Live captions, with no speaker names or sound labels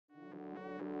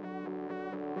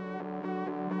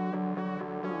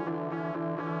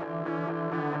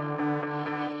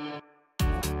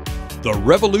The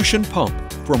Revolution Pump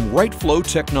from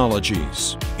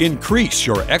WrightFlowTechnologies. Increase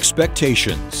your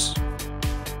expectations.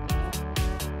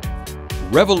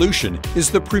 Revolution is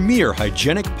the premier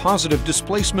hygienic positive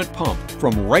displacement pump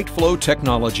from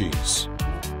WrightFlowTechnologies.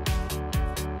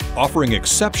 Offering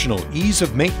exceptional ease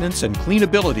of maintenance and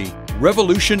cleanability,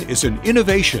 Revolution is an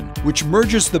innovation which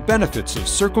merges the benefits of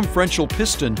circumferential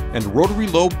piston and rotary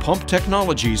lobe pump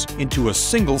technologies into a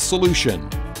single solution.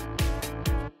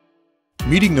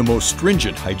 Meeting the most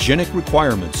stringent hygienic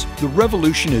requirements, the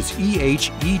Revolution is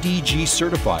EH/EDG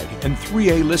certified and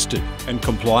 3A listed and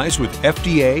complies with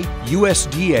FDA,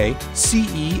 USDA,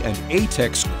 CE, and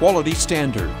ATEX quality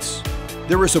standards.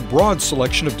 There is a broad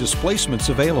selection of displacements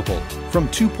available, from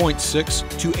 2.6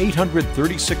 to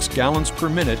 836 gallons per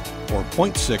minute or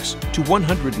 0.6 to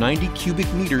 190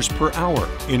 cubic meters per hour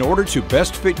in order to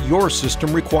best fit your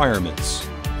system requirements.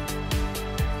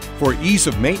 For ease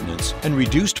of maintenance and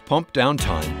reduced pump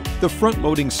downtime, the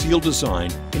front-loading seal design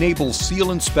enables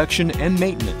seal inspection and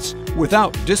maintenance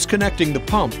without disconnecting the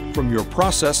pump from your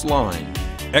process line.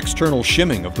 External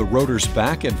shimming of the rotor's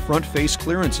back and front face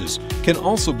clearances can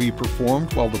also be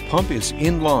performed while the pump is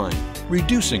in line,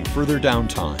 reducing further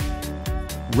downtime.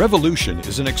 Revolution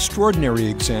is an extraordinary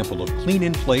example of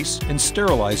clean-in-place and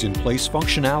sterilize-in-place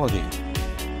functionality.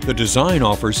 The design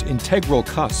offers integral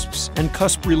cusps and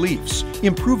cusp reliefs,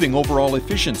 improving overall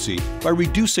efficiency by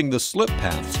reducing the slip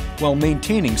paths while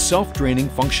maintaining self-draining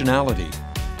functionality.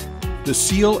 The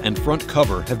seal and front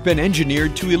cover have been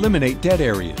engineered to eliminate dead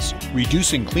areas,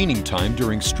 reducing cleaning time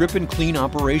during strip and clean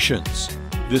operations.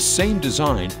 This same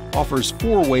design offers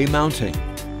four-way mounting.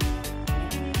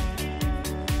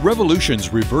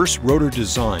 Revolution's reverse rotor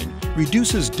design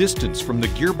reduces distance from the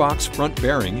gearbox front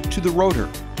bearing to the rotor,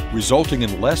 resulting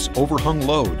in less overhung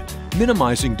load,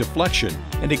 minimizing deflection,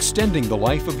 and extending the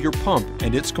life of your pump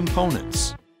and its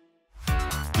components.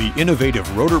 The innovative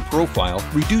rotor profile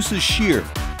reduces shear,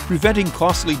 preventing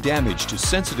costly damage to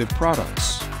sensitive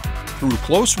products. Through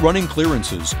close running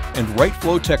clearances and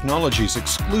WrightFlowTechnologies'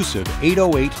 exclusive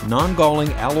 808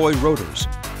 non-galling alloy rotors,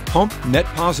 pump net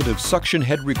positive suction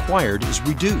head required is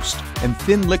reduced and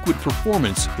thin liquid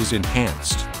performance is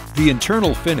enhanced. The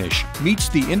internal finish meets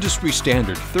the industry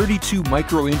standard 32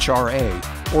 micro-inch RA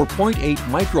or 0.8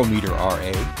 micrometer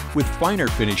RA with finer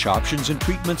finish options and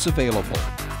treatments available.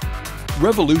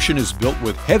 Revolution is built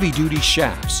with heavy-duty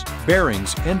shafts,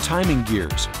 bearings, and timing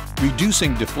gears,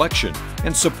 reducing deflection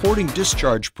and supporting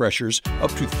discharge pressures up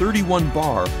to 31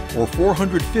 bar or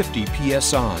 450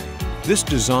 psi. This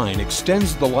design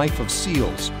extends the life of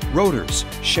seals, rotors,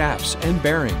 shafts, and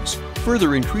bearings,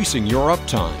 further increasing your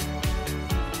uptime.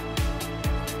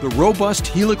 The robust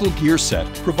helical gear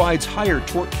set provides higher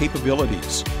torque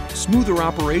capabilities, smoother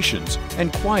operations,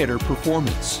 and quieter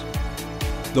performance.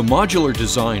 The modular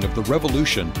design of the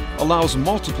Revolution allows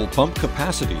multiple pump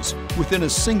capacities within a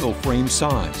single frame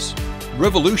size.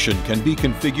 Revolution can be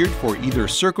configured for either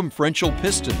circumferential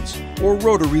pistons or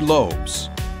rotary lobes.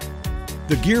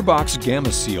 The gearbox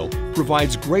gamma seal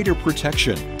provides greater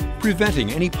protection,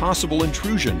 preventing any possible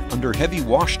intrusion under heavy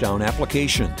washdown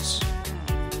applications.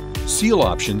 Seal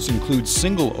options include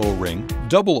single O-ring,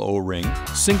 double O-ring,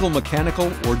 single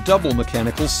mechanical or double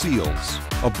mechanical seals.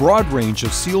 A broad range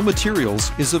of seal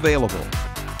materials is available.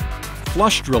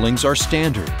 Flush drillings are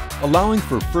standard, allowing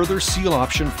for further seal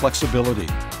option flexibility.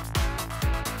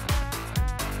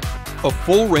 A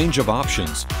full range of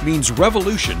options means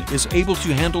Revolution is able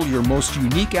to handle your most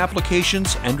unique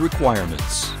applications and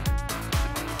requirements.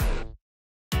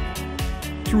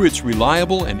 Through its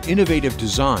reliable and innovative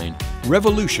design,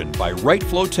 Revolution by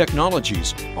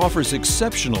WrightFlowTechnologies offers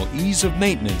exceptional ease of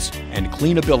maintenance and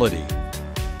cleanability.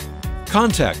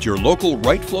 Contact your local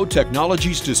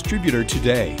WrightFlowTechnologies distributor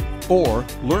today or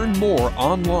learn more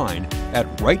online at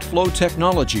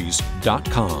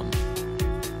WrightFlowTechnologies.com.